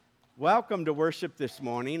Welcome to worship this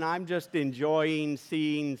morning. I'm just enjoying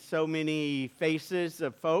seeing so many faces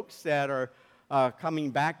of folks that are coming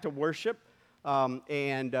back to worship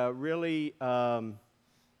and really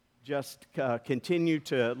just continue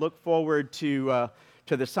to look forward to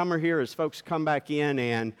the summer here as folks come back in.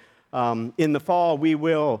 And in the fall, we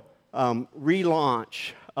will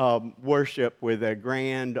relaunch worship with a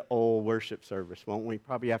grand old worship service, won't we?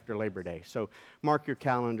 Probably after Labor Day. So mark your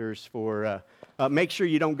calendars for, make sure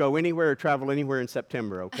you don't go anywhere or travel anywhere in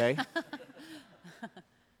September, okay?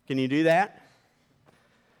 Can you do that?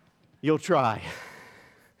 You'll try.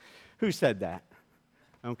 Who said that?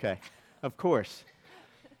 Okay, of course.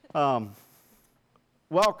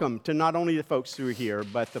 Welcome to not only the folks who are here,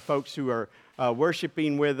 but the folks who are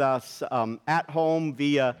worshiping with us at home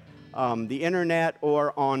via the internet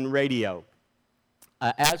or on radio.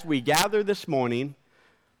 As we gather this morning,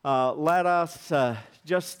 let us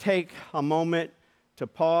just take a moment to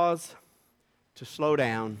pause, to slow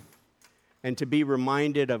down, and to be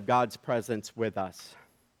reminded of God's presence with us.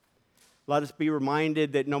 Let us be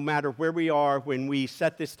reminded that no matter where we are when we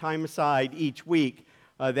set this time aside each week,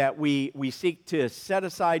 that we seek to set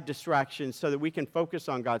aside distractions so that we can focus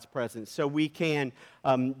on God's presence, so we can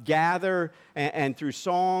gather and through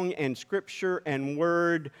song and scripture and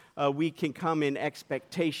word, we can come in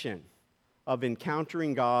expectation of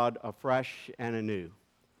encountering God afresh and anew.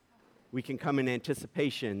 We can come in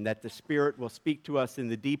anticipation that the Spirit will speak to us in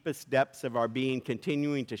the deepest depths of our being,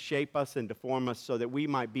 continuing to shape us and to form us so that we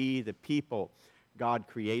might be the people God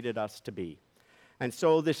created us to be. And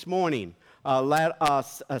so this morning, let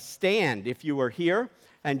us stand, if you are here,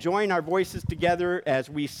 and join our voices together as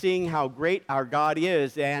we sing how great our God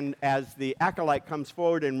is, and as the acolyte comes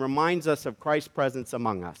forward and reminds us of Christ's presence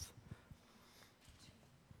among us.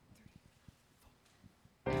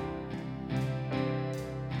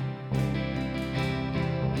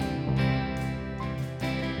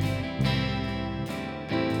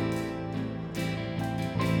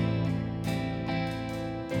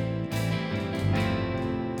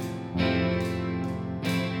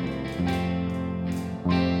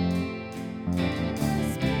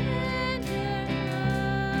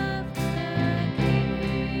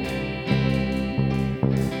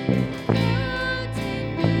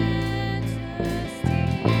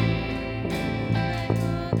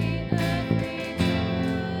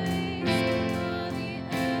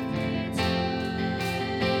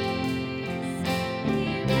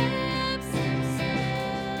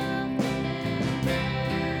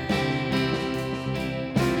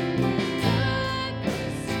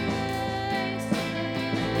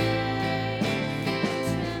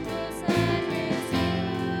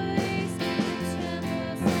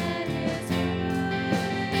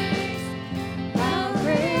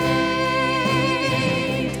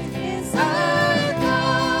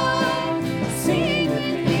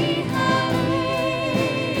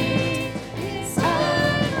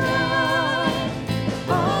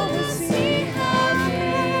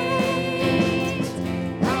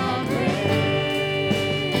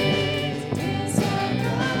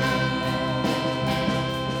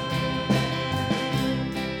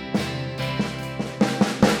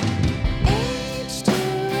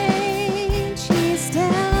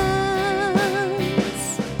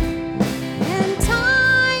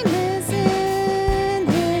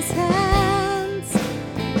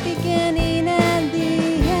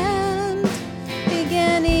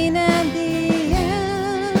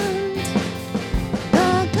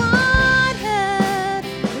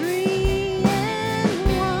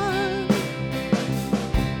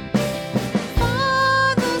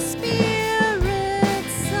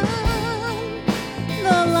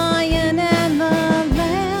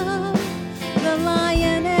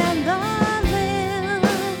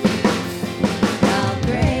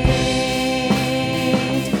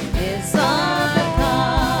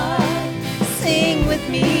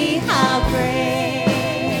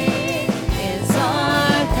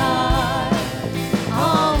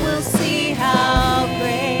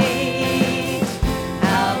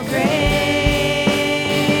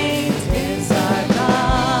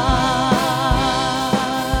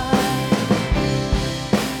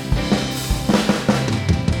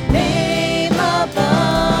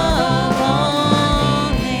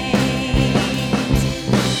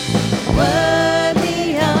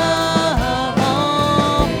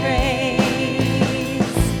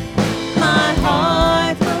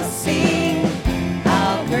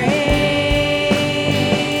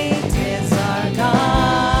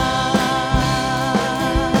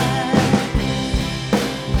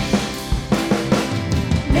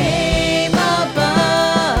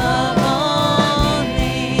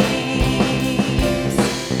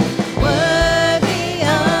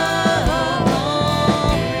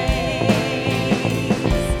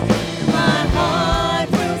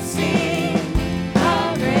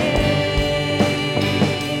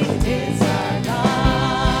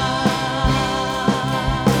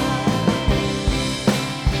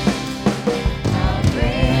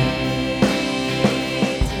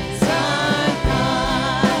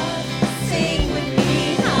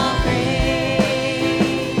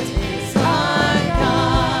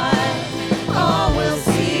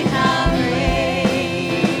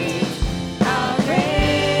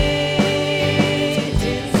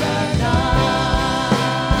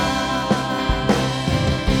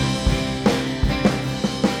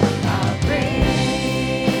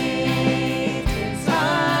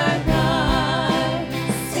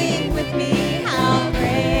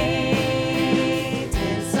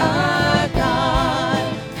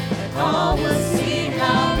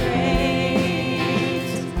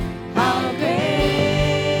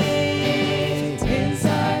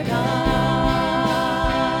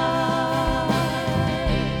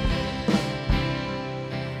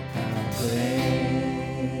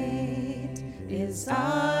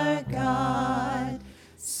 our God.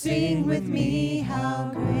 Sing with me,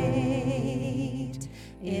 how great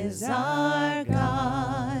is our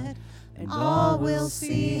God. And all will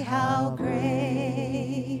see how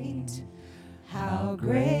great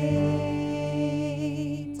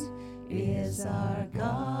is our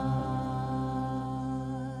God.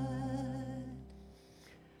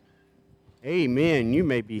 Amen. You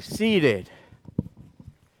may be seated.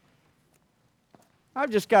 I've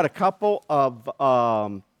just got a couple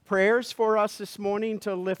of prayers for us this morning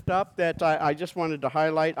to lift up that I just wanted to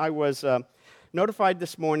highlight. I was notified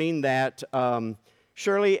this morning that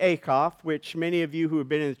Shirley Akoff, which many of you who have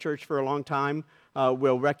been in the church for a long time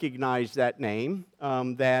will recognize that name,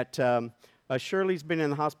 Shirley's been in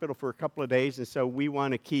the hospital for a couple of days, and so we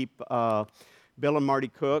want to keep Bill and Marty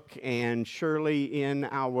Cook and Shirley in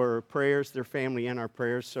our prayers, their family in our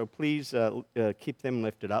prayers, so please keep them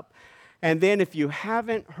lifted up. And then if you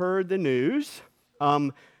haven't heard the news,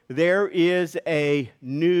 there is a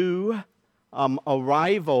new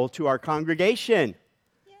arrival to our congregation.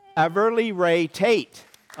 Yay. Everly Ray Tate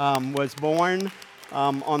was born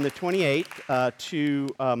on the 28th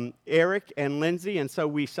to Eric and Lindsay, and so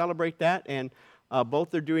we celebrate that, and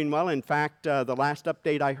both are doing well. In fact, the last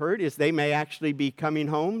update I heard is they may actually be coming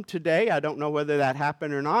home today. I don't know whether that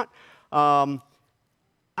happened or not.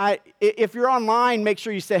 If you're online, make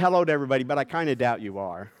sure you say hello to everybody, but I kind of doubt you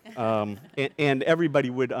are. And everybody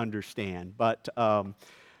would understand. But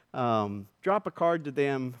drop a card to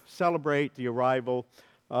them, celebrate the arrival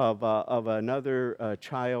of another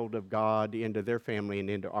child of God into their family and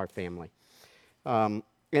into our family. And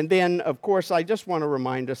then, of course, I just want to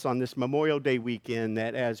remind us on this Memorial Day weekend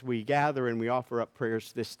that as we gather and we offer up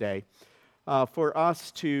prayers this day, for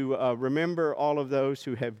us to remember all of those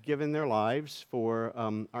who have given their lives for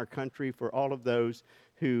our country, for all of those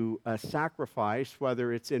who sacrifice,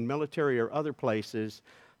 whether it's in military or other places,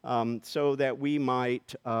 so that we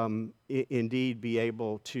might indeed be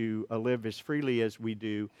able to live as freely as we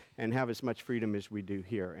do and have as much freedom as we do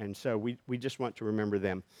here. And so we just want to remember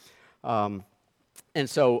them. And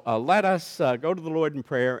so let us go to the Lord in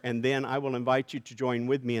prayer, and then I will invite you to join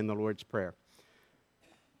with me in the Lord's Prayer.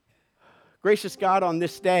 Gracious God, on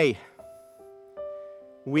this day,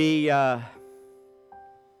 we ask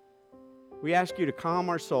you to calm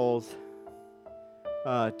our souls,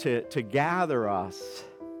 to gather us,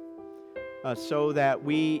 so that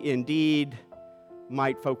we indeed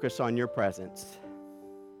might focus on your presence.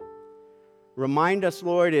 Remind us,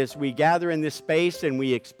 Lord, as we gather in this space and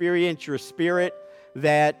we experience your Spirit,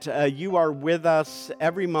 that you are with us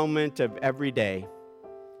every moment of every day.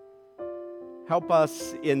 Help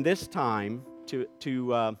us in this time to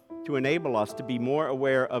enable us to be more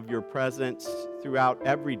aware of your presence throughout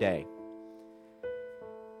every day.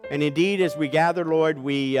 And indeed, as we gather, Lord,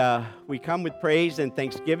 we come with praise and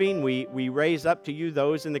thanksgiving. We raise up to you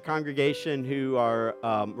those in the congregation who are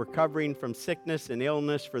recovering from sickness and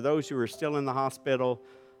illness, for those who are still in the hospital.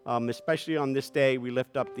 Especially on this day, we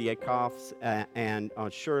lift up the Akoffs and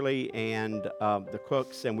Shirley and the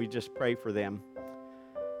Cooks, and we just pray for them.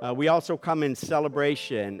 We also come in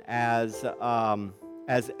celebration as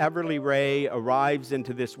Everly Ray arrives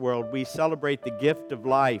into this world. We celebrate the gift of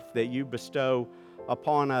life that you bestow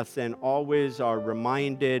upon us and always are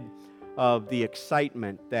reminded of the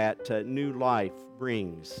excitement that new life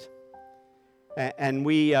brings. And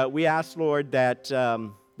we ask, Lord, that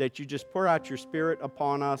you just pour out your Spirit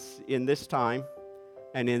upon us in this time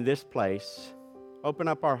and in this place. Open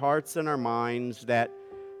up our hearts and our minds that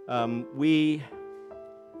we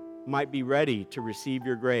might be ready to receive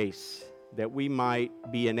your grace, that we might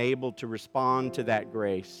be enabled to respond to that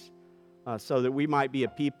grace, so that we might be a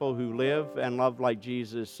people who live and love like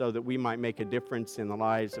Jesus, so that we might make a difference in the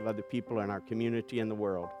lives of other people in our community and the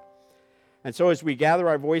world. And so as we gather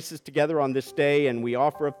our voices together on this day and we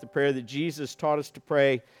offer up the prayer that Jesus taught us to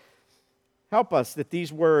pray, help us that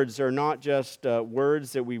these words are not just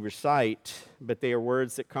words that we recite, but they are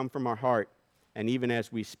words that come from our heart, and even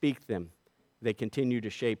as we speak them, they continue to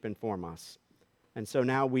shape and form us. And so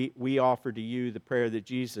now we offer to you the prayer that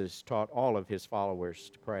Jesus taught all of his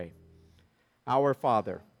followers to pray. Our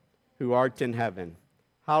Father, who art in heaven,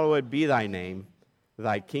 hallowed be thy name.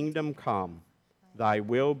 Thy kingdom come, thy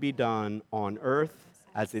will be done on earth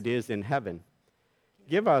as it is in heaven.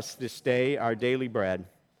 Give us this day our daily bread,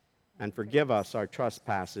 and forgive us our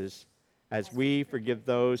trespasses, as we forgive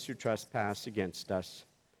those who trespass against us.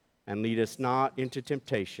 And lead us not into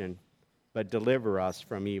temptation, but deliver us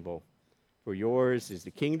from evil. For yours is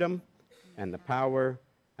the kingdom, and the power,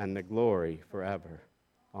 and the glory forever.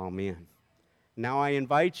 Amen. Now I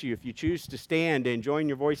invite you, if you choose to stand and join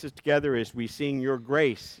your voices together as we sing Your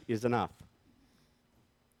Grace is Enough.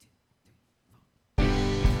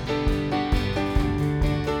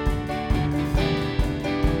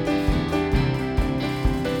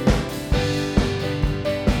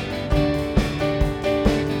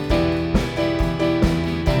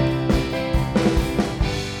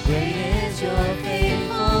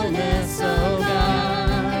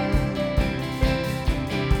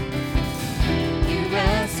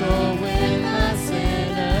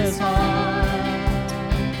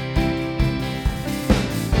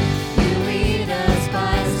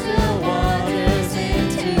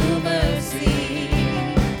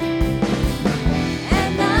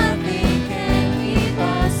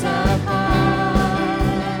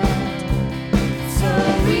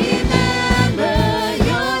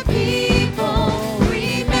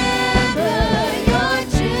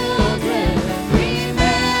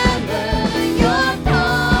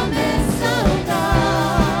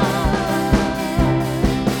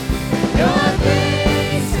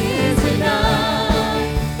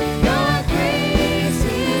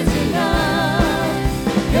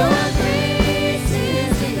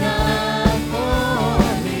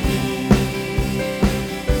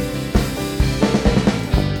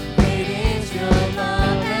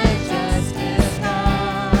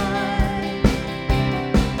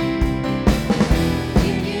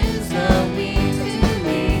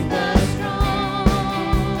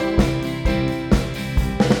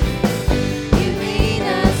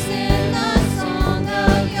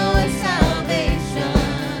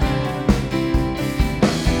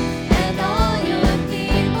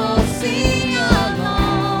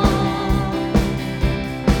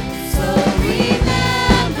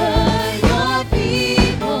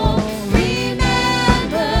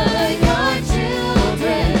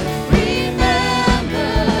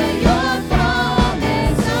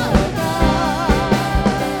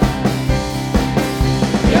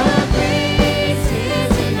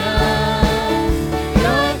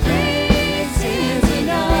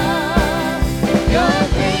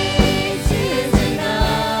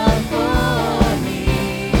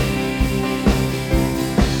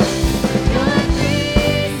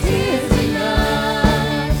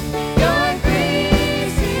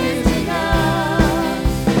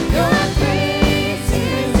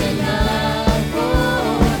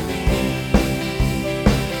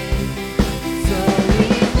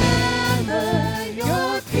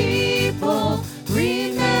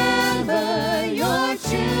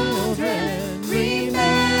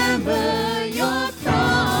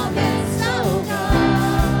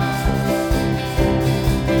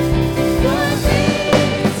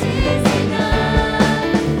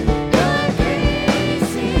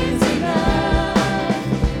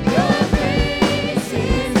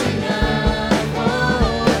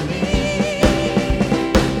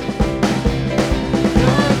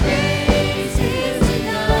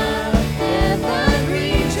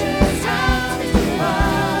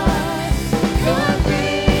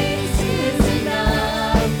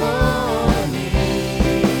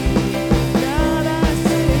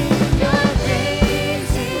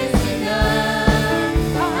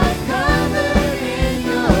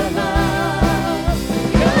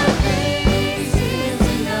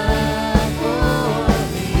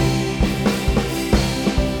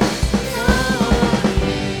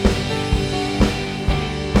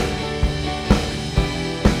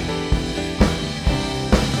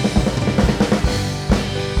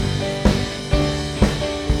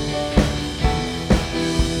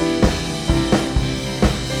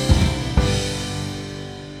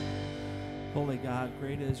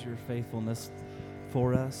 is your faithfulness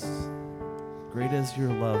for us. Great is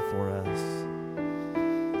your love for us.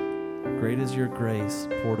 Great is your grace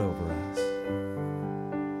poured over us.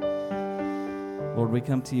 Lord, we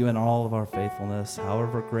come to you in all of our faithfulness,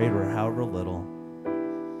 however great or however little,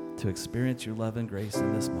 to experience your love and grace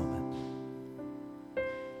in this moment.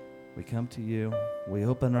 We come to you, we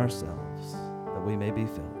open ourselves that we may be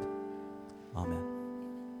filled. Amen.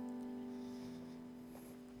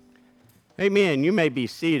 Amen. You may be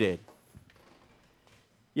seated.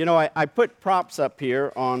 You know, I put props up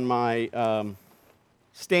here on my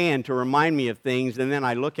stand to remind me of things, and then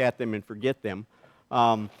I look at them and forget them.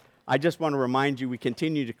 I just want to remind you, we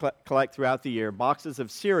continue to collect throughout the year boxes of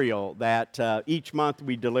cereal that each month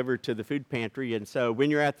we deliver to the food pantry. And so when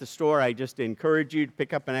you're at the store, I just encourage you to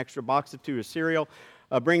pick up an extra box or two of cereal,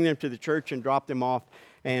 bring them to the church and drop them off.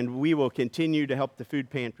 And we will continue to help the food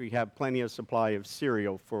pantry have plenty of supply of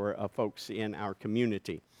cereal for folks in our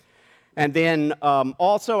community. And then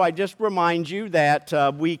also, I just remind you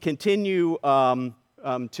that we continue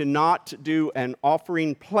to not do an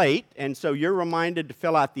offering plate, and so you're reminded to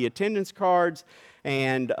fill out the attendance cards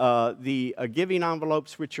and the giving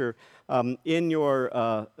envelopes, which are in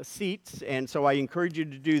your seats, and so I encourage you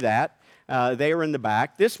to do that. They are in the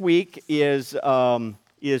back. This week is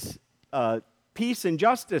Peace and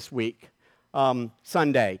Justice Week,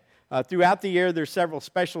 Sunday. Throughout the year, there's several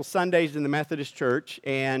special Sundays in the Methodist Church,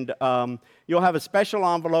 and you'll have a special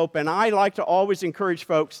envelope, and I like to always encourage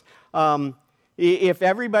folks, if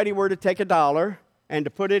everybody were to take $1 and to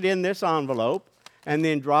put it in this envelope and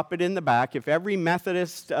then drop it in the back, if every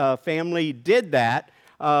Methodist family did that,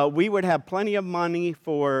 we would have plenty of money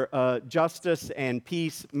for justice and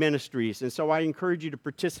peace ministries. And so I encourage you to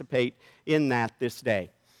participate in that this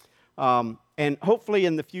day. And hopefully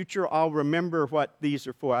in the future, I'll remember what these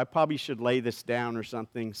are for. I probably should lay this down or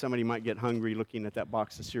something. Somebody might get hungry looking at that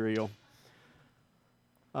box of cereal.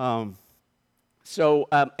 And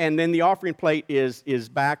then the offering plate is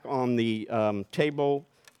back on the table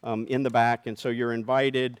in the back, and so you're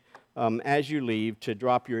invited as you leave to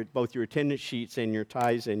drop both your attendance sheets and your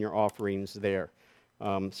tithes and your offerings there,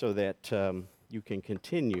 so that you can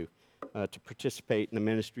continue to participate in the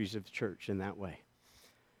ministries of the church in that way.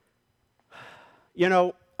 You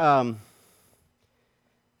know, I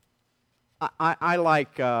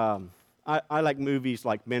like movies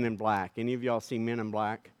like Men in Black. Any of y'all seen Men in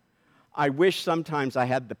Black? I wish sometimes I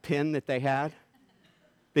had the pen that they had,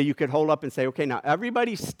 that you could hold up and say, okay, now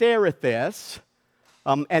everybody stare at this,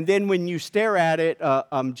 and then when you stare at it,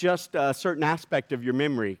 just a certain aspect of your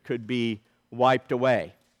memory could be wiped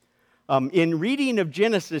away. In reading of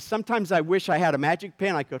Genesis, sometimes I wish I had a magic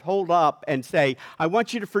pen I could hold up and say, I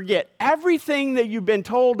want you to forget everything that you've been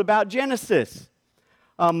told about Genesis,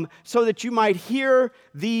 so that you might hear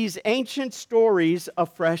these ancient stories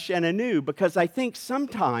afresh and anew. Because I think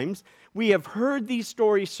sometimes we have heard these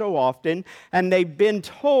stories so often, and they've been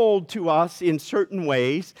told to us in certain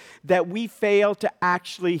ways, that we fail to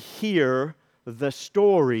actually hear the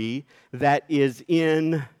story that is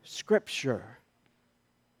in Scripture.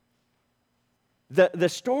 The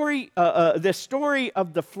story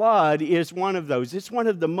of the flood is one of those. It's one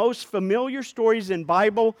of the most familiar stories in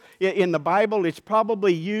the Bible. It's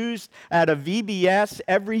probably used at a VBS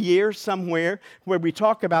every year somewhere, where we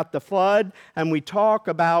talk about the flood and we talk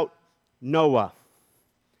about Noah.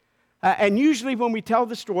 And usually when we tell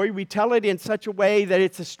the story, we tell it in such a way that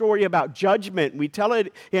it's a story about judgment. We tell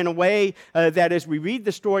it in a way that as we read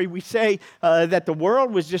the story, we say that the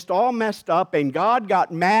world was just all messed up and God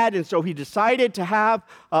got mad, and so he decided to have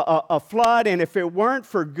a flood, and if it weren't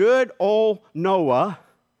for good old Noah,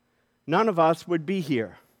 none of us would be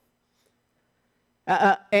here.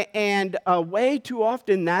 And way too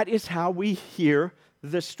often that is how we hear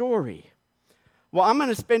the story. Well, I'm going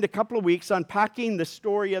to spend a couple of weeks unpacking the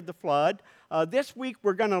story of the flood. This week,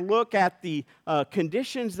 we're going to look at the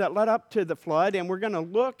conditions that led up to the flood, and we're going to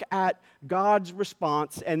look at God's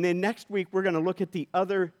response. And then next week, we're going to look at the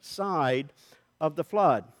other side of the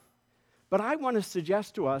flood. But I want to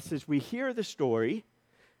suggest to us, as we hear the story,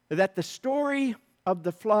 that the story of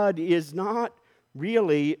the flood is not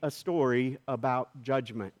really a story about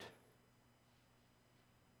judgment.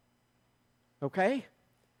 Okay?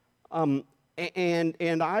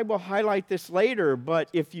 And I will highlight this later, but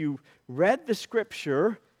if you read the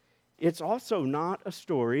Scripture, it's also not a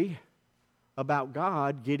story about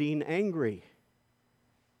God getting angry.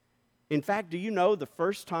 In fact, do you know the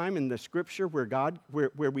first time in the Scripture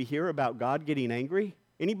where we hear about God getting angry?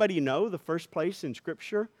 Anybody know the first place in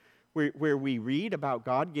Scripture where we read about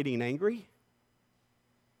God getting angry?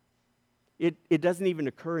 It doesn't even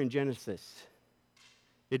occur in Genesis.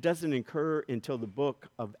 It doesn't occur until the book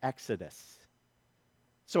of Exodus.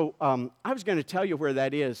 So I was going to tell you where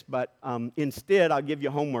that is, but instead I'll give you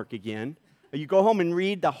homework again. You go home and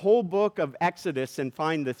read the whole book of Exodus and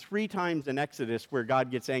find the 3 times in Exodus where God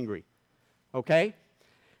gets angry. Okay?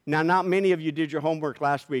 Now, not many of you did your homework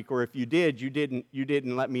last week, or if you did, you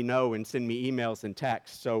didn't let me know and send me emails and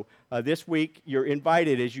texts. So this week, you're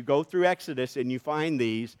invited as you go through Exodus and you find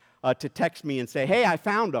these to text me and say, hey, I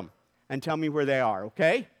found them, and tell me where they are,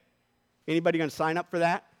 okay? Anybody going to sign up for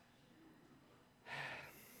that?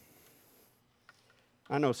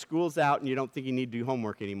 I know school's out and you don't think you need to do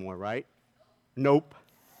homework anymore, right? Nope.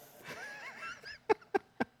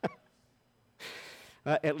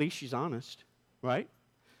 At least she's honest, right?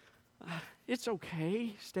 It's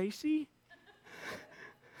okay, Stacy.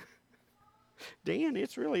 Dan,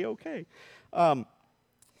 it's really okay.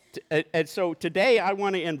 And so today I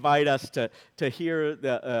want to invite us to hear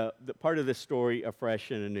the part of the story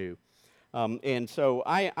afresh and anew. And so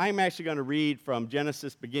I'm actually going to read from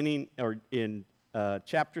Genesis beginning, or in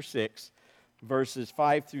chapter 6, verses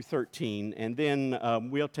 5 through 13, and then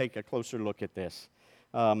we'll take a closer look at this.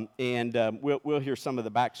 We'll hear some of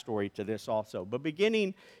the backstory to this also. But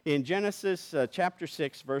beginning in Genesis chapter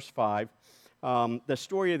 6, verse 5, the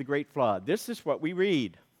story of the great flood. This is what we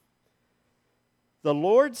read. The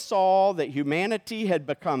Lord saw that humanity had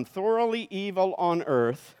become thoroughly evil on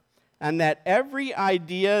earth, and that every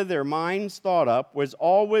idea their minds thought up was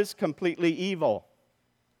always completely evil.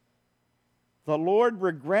 The Lord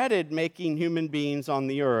regretted making human beings on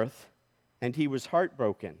the earth, and he was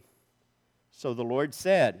heartbroken. So the Lord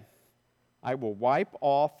said, I will wipe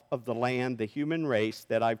off of the land the human race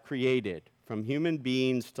that I've created, from human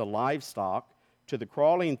beings to livestock, to the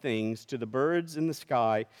crawling things, to the birds in the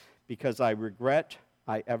sky, because I regret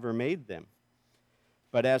I ever made them.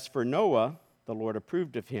 But as for Noah, the Lord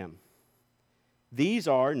approved of him. These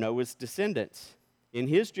are Noah's descendants. In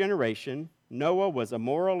his generation, Noah was a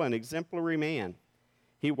moral and exemplary man.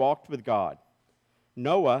 He walked with God.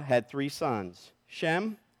 Noah had 3 sons,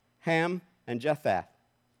 Shem, Ham, and Japheth.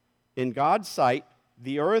 In God's sight,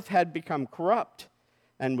 the earth had become corrupt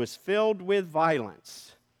and was filled with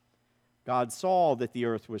violence. God saw that the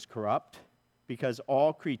earth was corrupt because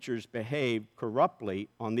all creatures behaved corruptly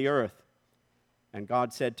on the earth. And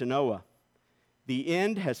God said to Noah, the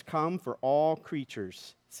end has come for all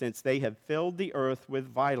creatures, since they have filled the earth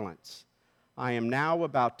with violence. I am now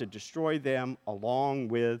about to destroy them along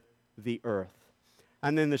with the earth.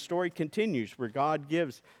 And then the story continues where God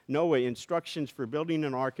gives Noah instructions for building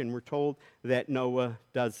an ark, and we're told that Noah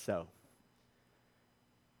does so.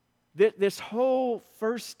 This whole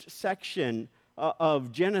first section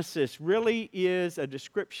of Genesis really is a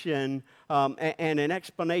description and an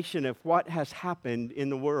explanation of what has happened in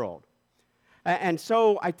the world. And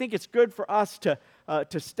so I think it's good for us to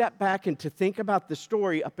step back and to think about the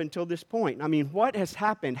story up until this point. I mean, what has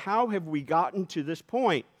happened? How have we gotten to this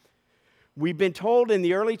point? We've been told in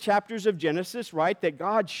the early chapters of Genesis, right, that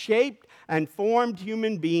God shaped and formed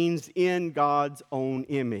human beings in God's own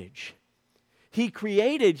image. He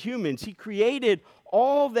created humans. He created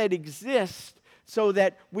all that exists so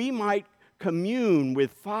that we might commune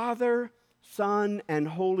with Father, Son, and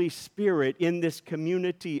Holy Spirit in this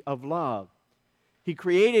community of love. He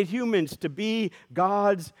created humans to be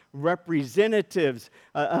God's representatives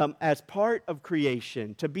as part of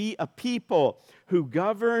creation, to be a people who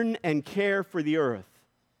govern and care for the earth.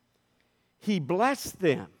 He blessed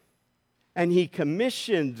them, and he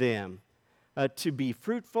commissioned them to be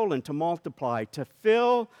fruitful and to multiply, to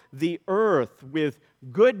fill the earth with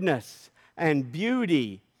goodness and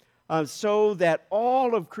beauty, so that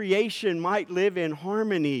all of creation might live in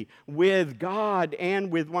harmony with God and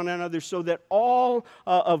with one another, so that all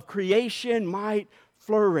of creation might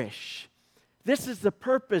flourish. This is the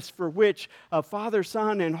purpose for which Father,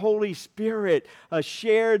 Son, and Holy Spirit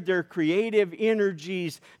shared their creative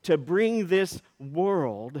energies to bring this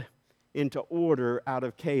world into order out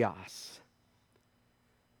of chaos.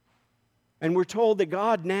 And we're told that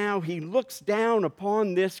God now, he looks down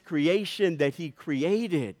upon this creation that he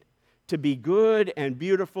created to be good and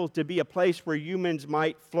beautiful, to be a place where humans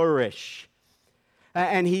might flourish.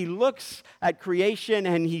 And he looks at creation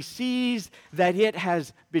and he sees that it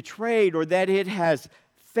has betrayed, or that it has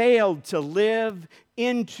failed to live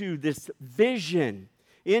into this vision,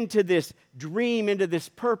 into this dream, into this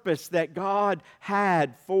purpose that God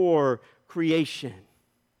had for creation.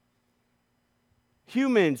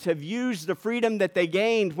 Humans have used the freedom that they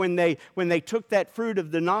gained when they took that fruit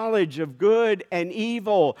of the knowledge of good and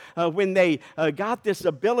evil, when they got this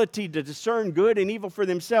ability to discern good and evil for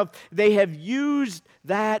themselves. They have used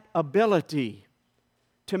that ability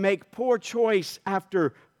to make poor choice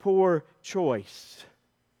after poor choice.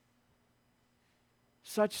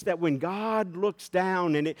 Such that when God looks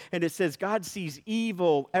down, and it says God sees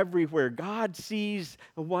evil everywhere, God sees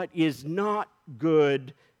what is not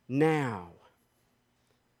good now.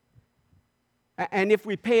 And if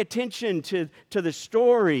we pay attention to the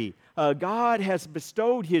story, God has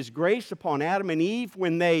bestowed His grace upon Adam and Eve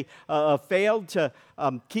when they failed to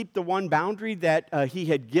keep the one boundary that He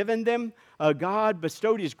had given them. God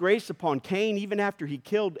bestowed His grace upon Cain even after he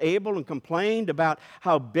killed Abel and complained about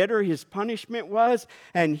how bitter his punishment was.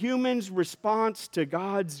 And humans' response to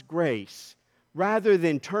God's grace, rather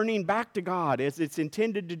than turning back to God as it's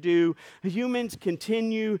intended to do, humans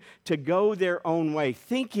continue to go their own way,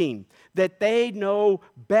 thinking that they know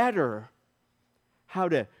better how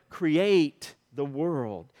to create the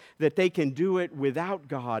world, that they can do it without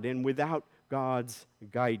God and without God's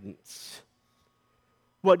guidance.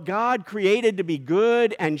 What God created to be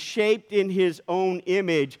good and shaped in His own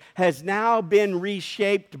image has now been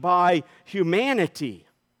reshaped by humanity.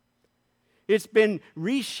 It's been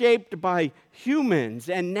reshaped by humans,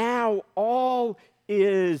 and now all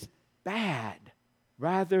is bad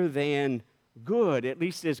rather than good, at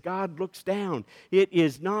least as God looks down. It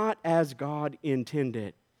is not as God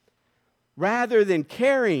intended. Rather than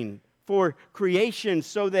caring for creation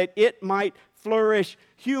so that it might flourish,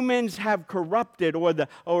 humans have corrupted,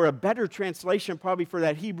 or a better translation probably for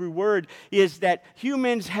that Hebrew word is that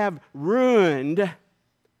humans have ruined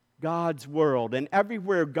God's world. And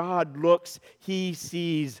everywhere God looks, He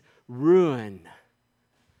sees ruin.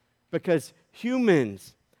 Because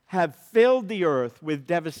humans have filled the earth with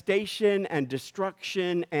devastation and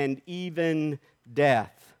destruction and even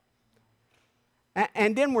death.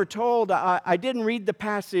 And then we're told, I didn't read the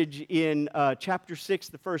passage in chapter 6,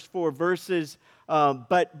 the first 4 verses,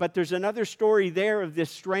 but there's another story there of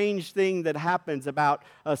this strange thing that happens about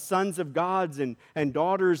sons of gods and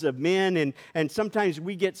daughters of men. And sometimes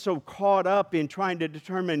we get so caught up in trying to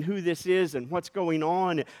determine who this is and what's going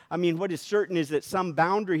on. I mean, what is certain is that some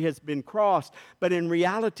boundary has been crossed. But in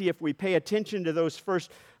reality, if we pay attention to those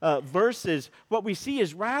first verses, what we see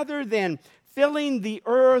is rather than filling the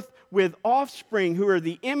earth with offspring who are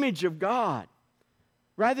the image of God,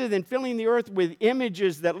 rather than filling the earth with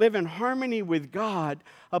images that live in harmony with God,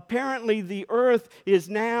 apparently the earth is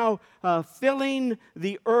now filling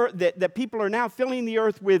the earth, that people are now filling the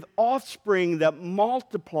earth with offspring that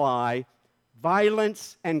multiply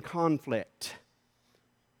violence and conflict.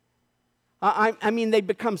 I mean, they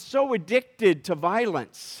become so addicted to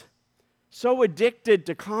violence, so addicted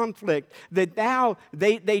to conflict, that now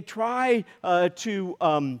they try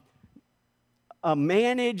to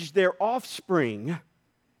manage their offspring.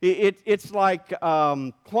 It's like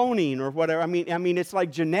cloning or whatever. I mean, it's like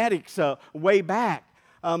genetics way back.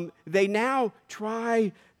 They now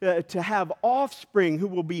try to have offspring who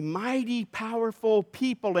will be mighty, powerful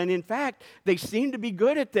people. And in fact, they seem to be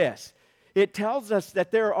good at this. It tells us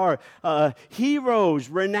that there are heroes,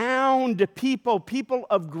 renowned people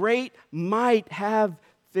of great might have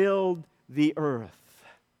filled the earth.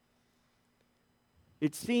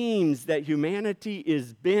 It seems that humanity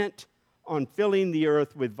is bent on filling the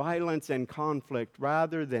earth with violence and conflict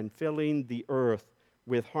rather than filling the earth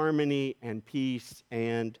with harmony and peace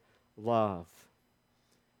and love.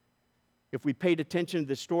 If we paid attention to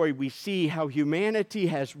the story, we see how humanity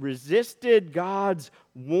has resisted God's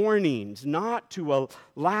warnings not to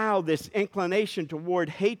allow this inclination toward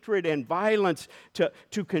hatred and violence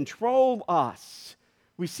to control us.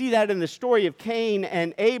 We see that in the story of Cain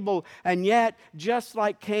and Abel, and yet, just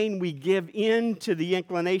like Cain, we give in to the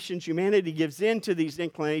inclinations. Humanity gives in to these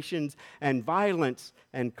inclinations, and violence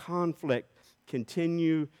and conflict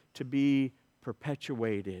continue to be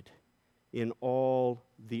perpetuated in all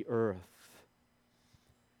the earth.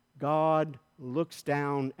 God looks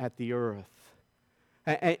down at the earth.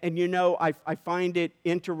 And you know, I find it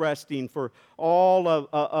interesting for all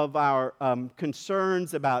of our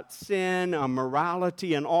concerns about sin,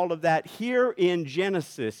 morality, and all of that. Here in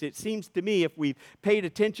Genesis, it seems to me, if we paid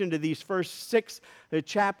attention to these first 6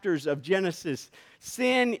 chapters of Genesis,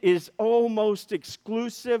 sin is almost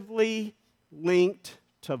exclusively linked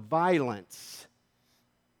to violence.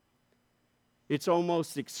 It's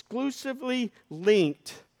almost exclusively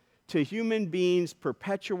linked to human beings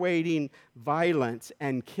perpetuating violence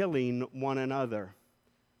and killing one another.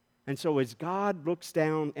 And so as God looks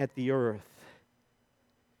down at the earth,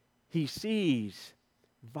 He sees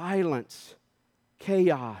violence,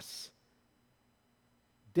 chaos,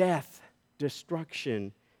 death,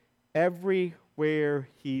 destruction everywhere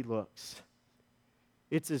He looks.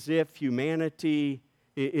 It's as if humanity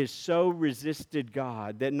is so resisted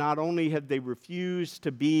God that not only have they refused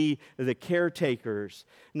to be the caretakers,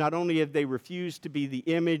 not only have they refused to be the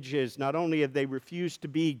images, not only have they refused to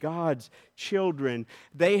be God's children,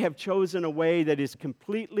 they have chosen a way that is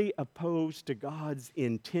completely opposed to God's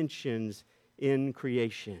intentions in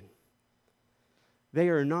creation. They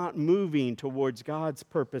are not moving towards God's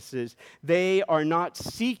purposes. They are not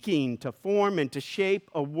seeking to form and to shape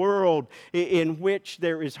a world in which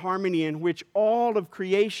there is harmony, in which all of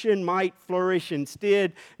creation might flourish.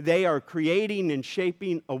 Instead, they are creating and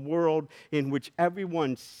shaping a world in which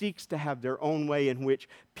everyone seeks to have their own way, in which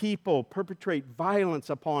people perpetrate violence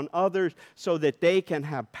upon others so that they can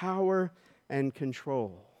have power and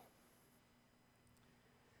control.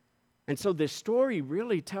 And so this story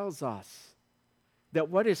really tells us that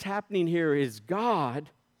what is happening here is God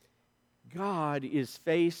is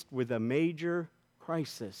faced with a major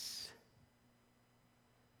crisis.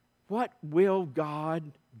 What will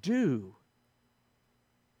God do?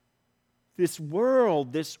 This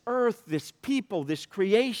world, this earth, this people, this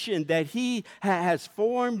creation that He has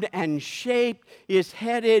formed and shaped is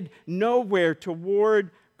headed nowhere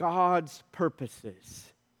toward God's purposes.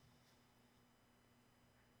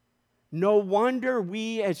 No wonder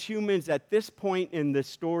we as humans at this point in the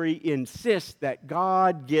story insist that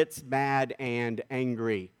God gets mad and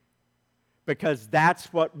angry. Because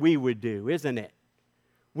that's what we would do, isn't it?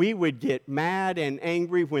 We would get mad and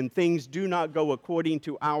angry when things do not go according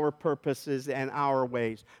to our purposes and our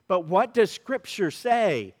ways. But what does Scripture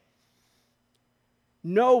say?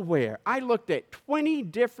 Nowhere. I looked at 20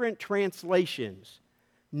 different translations.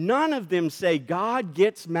 None of them say God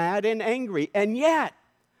gets mad and angry. And yet,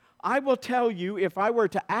 I will tell you, if I were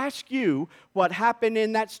to ask you what happened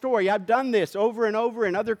in that story, I've done this over and over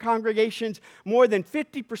in other congregations, more than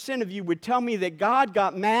 50% of you would tell me that God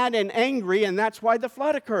got mad and angry, and that's why the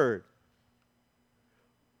flood occurred.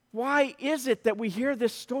 Why is it that we hear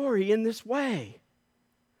this story in this way?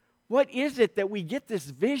 What is it that we get this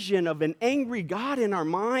vision of an angry God in our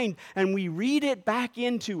mind, and we read it back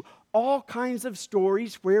into all kinds of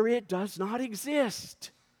stories where it does not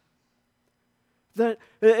exist?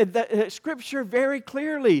 The Scripture very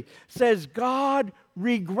clearly says God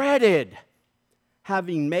regretted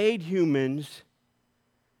having made humans,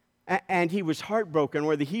 and He was heartbroken,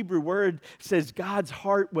 or the Hebrew word says God's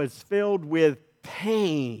heart was filled with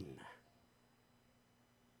pain.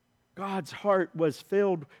 God's heart was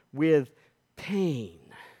filled with pain.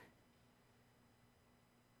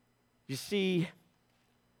 You see,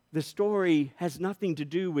 the story has nothing to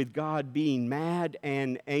do with God being mad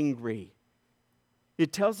and angry.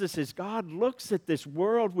 It tells us as God looks at this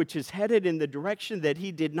world which is headed in the direction that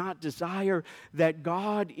He did not desire, that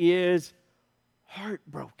God is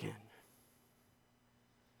heartbroken.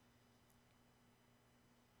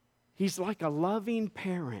 He's like a loving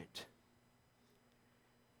parent.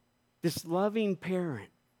 This loving parent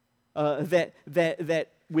that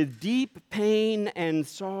with deep pain and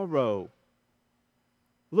sorrow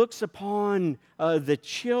looks upon the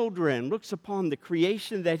children, looks upon the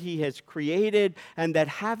creation that He has created, and that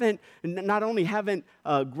not only haven't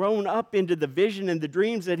grown up into the vision and the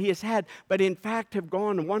dreams that He has had, but in fact have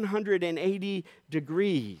gone 180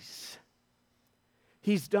 degrees.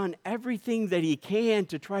 He's done everything that He can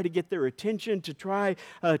to try to get their attention, to try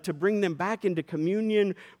to bring them back into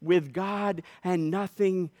communion with God, and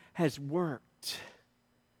nothing has worked.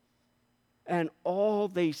 And all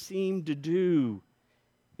they seem to do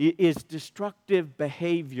is destructive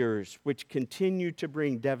behaviors which continue to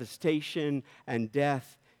bring devastation and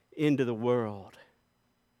death into the world.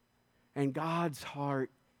 And God's heart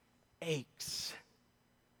aches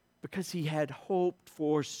because He had hoped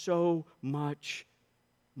for so much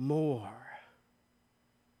more.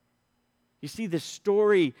 You see, the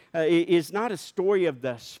story is not a story of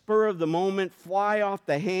the spur of the moment, fly off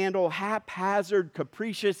the handle, haphazard,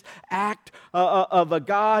 capricious act of a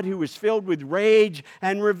God who is filled with rage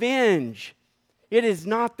and revenge. It is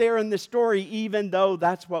not there in the story, even though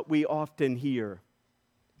that's what we often hear.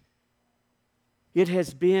 It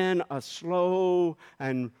has been a slow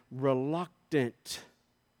and reluctant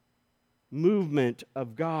movement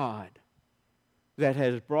of God that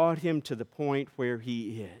has brought Him to the point where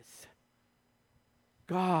He is.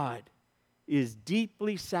 God is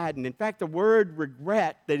deeply saddened. In fact, the word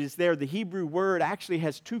regret that is there, the Hebrew word, actually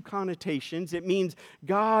has two connotations. It means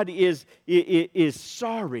God is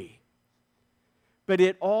sorry. But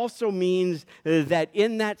it also means that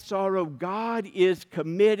in that sorrow, God is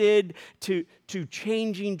committed to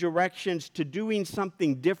changing directions, to doing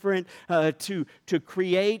something different, to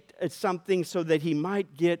create something so that He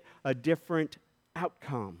might get a different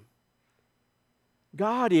outcome.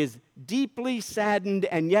 God is deeply saddened,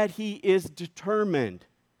 and yet he is determined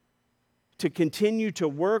to continue to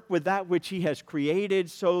work with that which he has created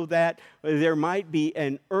so that there might be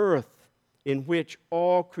an earth in which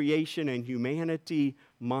all creation and humanity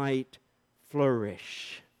might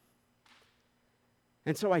flourish.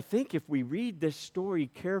 And so I think if we read this story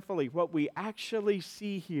carefully, what we actually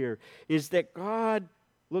see here is that God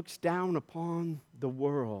looks down upon the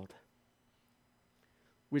world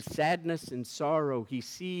with sadness and sorrow. He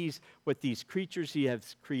sees what these creatures he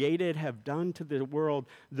has created have done to the world,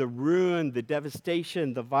 the ruin, the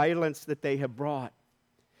devastation, the violence that they have brought.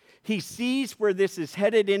 He sees where this is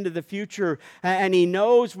headed into the future, and he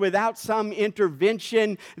knows without some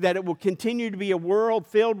intervention that it will continue to be a world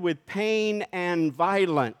filled with pain and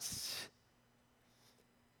violence.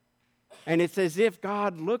 And it's as if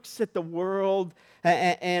God looks at the world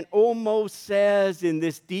and almost says in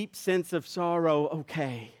this deep sense of sorrow,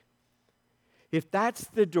 okay, if that's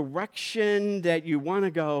the direction that you want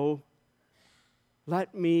to go,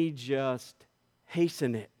 let me just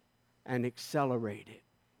hasten it and accelerate it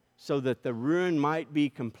so that the ruin might be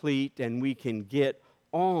complete and we can get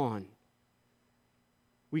on.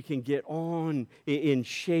 We can get on in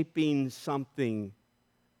shaping something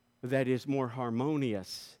that is more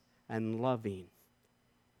harmonious and loving.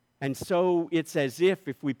 And so it's as if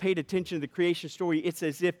we paid attention to the creation story, it's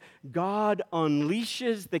as if God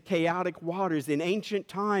unleashes the chaotic waters. In ancient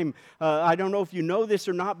time, I don't know if you know this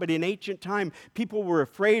or not, but in ancient time, people were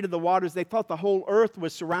afraid of the waters. They thought the whole earth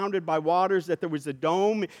was surrounded by waters, that there was a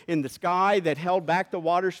dome in the sky that held back the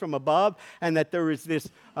waters from above, and that there was this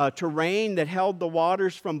terrain that held the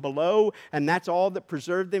waters from below, and that's all that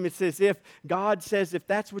preserved them. It's as if God says, if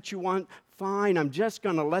that's what you want, fine, I'm just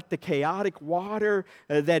going to let the chaotic water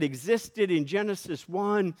that existed in Genesis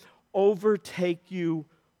 1 overtake you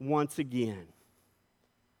once again.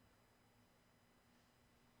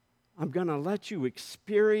 I'm going to let you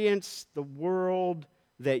experience the world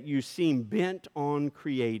that you seem bent on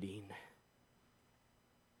creating.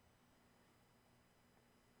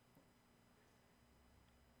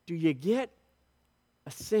 Do you get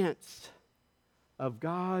a sense of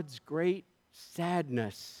God's great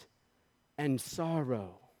sadness and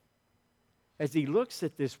sorrow as he looks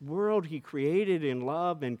at this world he created in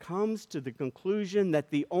love and comes to the conclusion that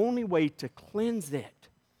the only way to cleanse it,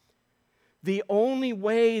 the only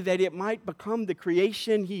way that it might become the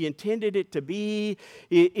creation he intended it to be,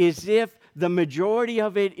 is if the majority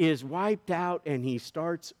of it is wiped out and he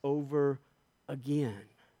starts over again?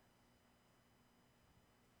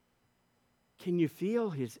 Can you feel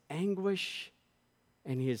his anguish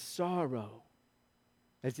and his sorrow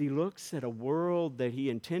as he looks at a world that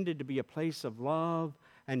he intended to be a place of love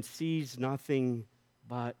and sees nothing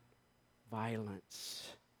but violence?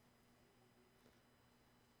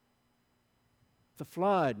 The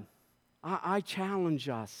flood, I challenge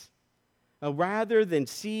us, rather than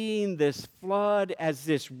seeing this flood as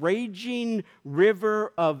this raging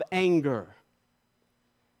river of anger,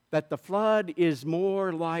 that the flood is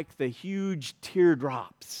more like the huge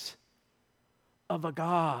teardrops of a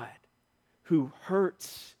God who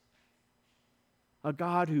hurts, a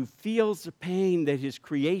God who feels the pain that his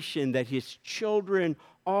creation, that his children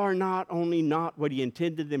are not only not what he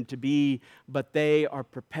intended them to be, but they are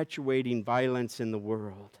perpetuating violence in the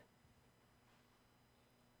world.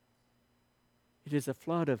 It is a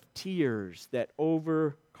flood of tears that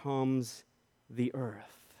overcomes the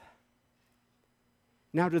earth.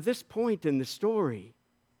 Now, to this point in the story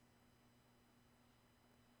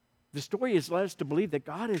has led us to believe that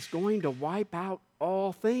God is going to wipe out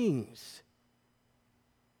all things.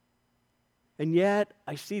 And yet,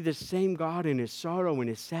 I see this same God in his sorrow and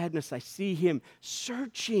his sadness. I see him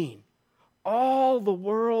searching all the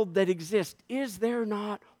world that exists. Is there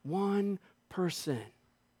not one person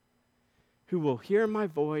who will hear my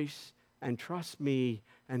voice and trust me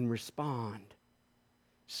and respond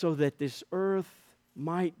so that this earth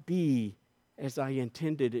might be as I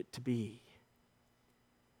intended it to be?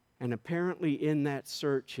 And apparently in that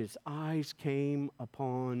search, his eyes came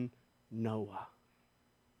upon Noah.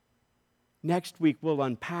 Next week, we'll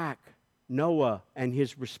unpack Noah and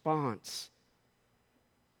his response.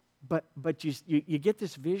 But you get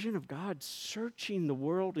this vision of God searching the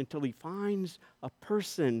world until he finds a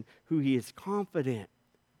person who he is confident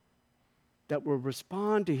that will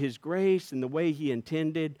respond to his grace in the way he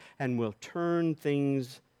intended and will turn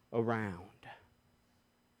things around.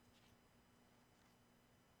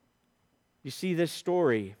 You see, this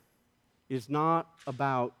story is not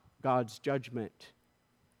about God's judgment.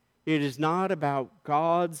 It is not about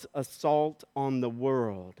God's assault on the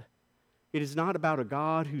world, It is not about a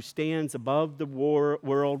God who stands above the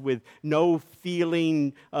world with no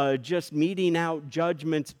feeling, just meting out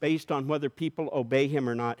judgments based on whether people obey him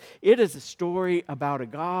or not. It is a story about a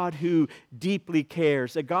God who deeply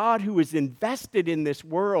cares, a God who is invested in this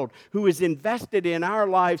world, who is invested in our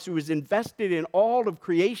lives, who is invested in all of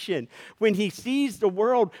creation. When he sees the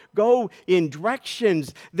world go in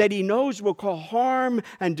directions that he knows will cause harm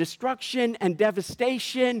and destruction and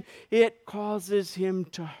devastation, it causes him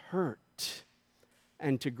to hurt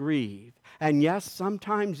and to grieve. And yes,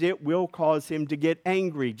 sometimes it will cause him to get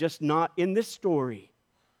angry, just not in this story.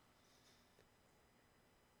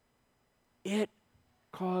 It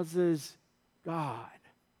causes God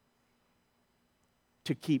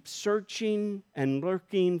to keep searching and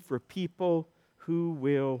lurking for people who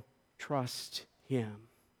will trust him.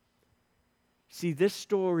 See, this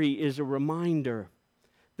story is a reminder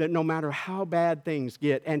that no matter how bad things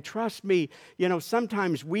get, and trust me,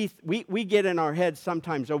 sometimes we get in our heads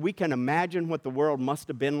sometimes, we can imagine what the world must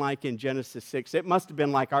have been like in Genesis 6. It must have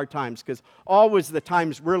been like our times, because always the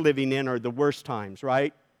times we're living in are the worst times,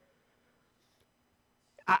 right?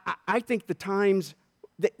 I think the times,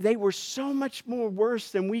 they were so much more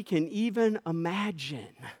worse than we can even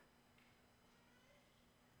imagine.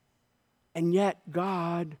 And yet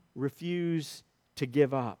God refused to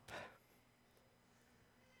give up.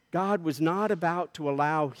 God was not about to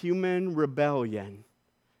allow human rebellion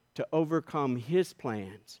to overcome his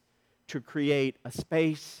plans to create a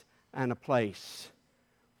space and a place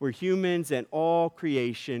where humans and all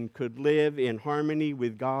creation could live in harmony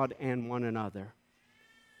with God and one another.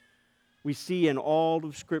 We see in all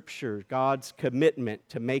of Scripture God's commitment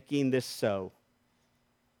to making this so.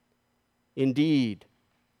 Indeed,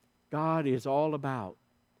 God is all about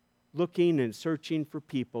looking and searching for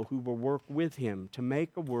people who will work with him to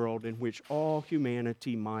make a world in which all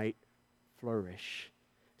humanity might flourish.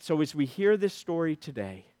 So as we hear this story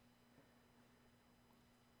today,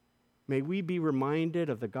 may we be reminded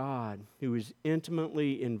of the God who is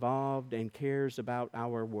intimately involved and cares about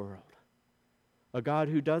our world. A God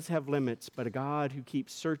who does have limits, but a God who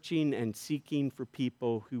keeps searching and seeking for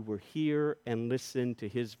people who will hear and listen to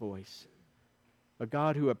his voice. A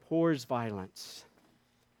God who abhors violence.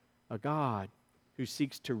 A God who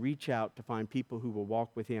seeks to reach out to find people who will walk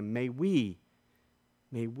with him. May we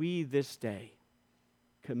this day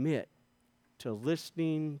commit to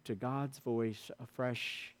listening to God's voice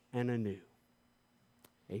afresh and anew.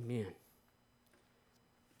 Amen.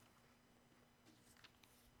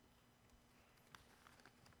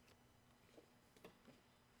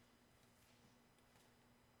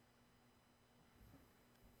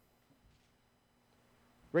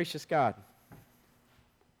 Gracious God,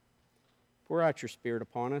 pour out your Spirit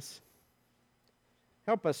upon us.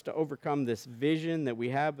 Help us to overcome this vision that we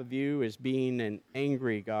have of you as being an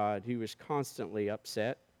angry God who is constantly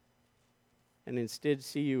upset, and instead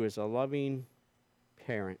see you as a loving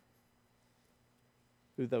parent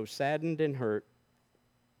who, though saddened and hurt,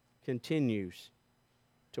 continues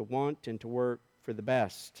to want and to work for the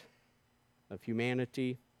best of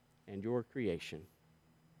humanity and your creation.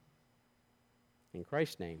 In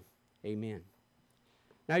Christ's name, amen.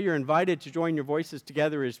 Now you're invited to join your voices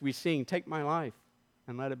together as we sing, "Take My Life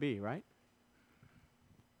and Let It Be," right?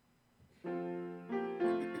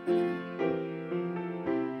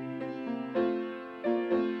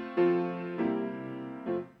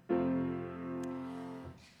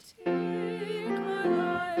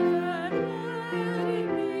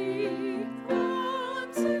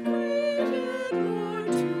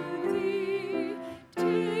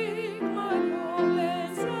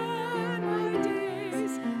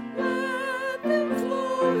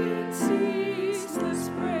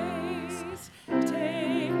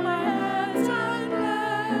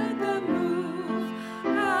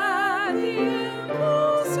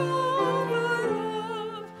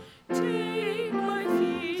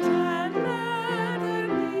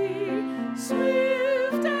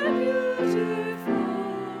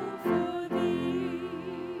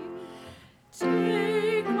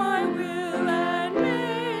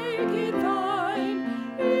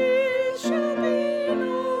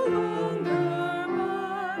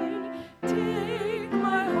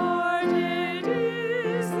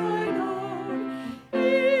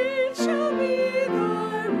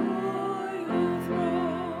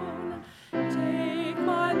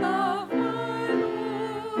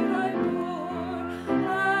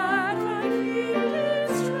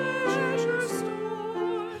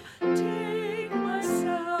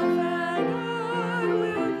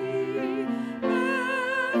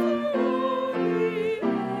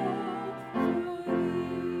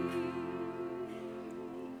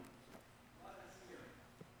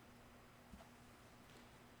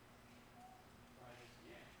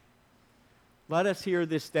 Let us hear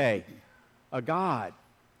this day a God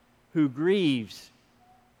who grieves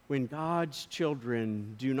when God's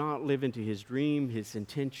children do not live into His dream, His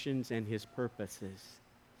intentions, and His purposes.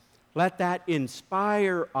 Let that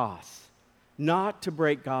inspire us not to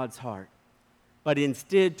break God's heart, but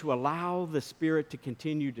instead to allow the Spirit to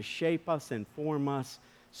continue to shape us and form us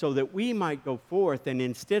so that we might go forth and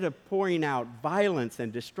instead of pouring out violence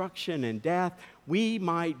and destruction and death, we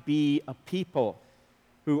might be a people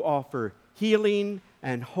who offer healing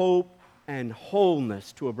and hope and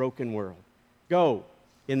wholeness to a broken world. Go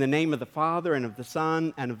in the name of the Father and of the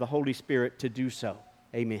Son and of the Holy Spirit to do so.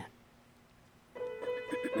 Amen.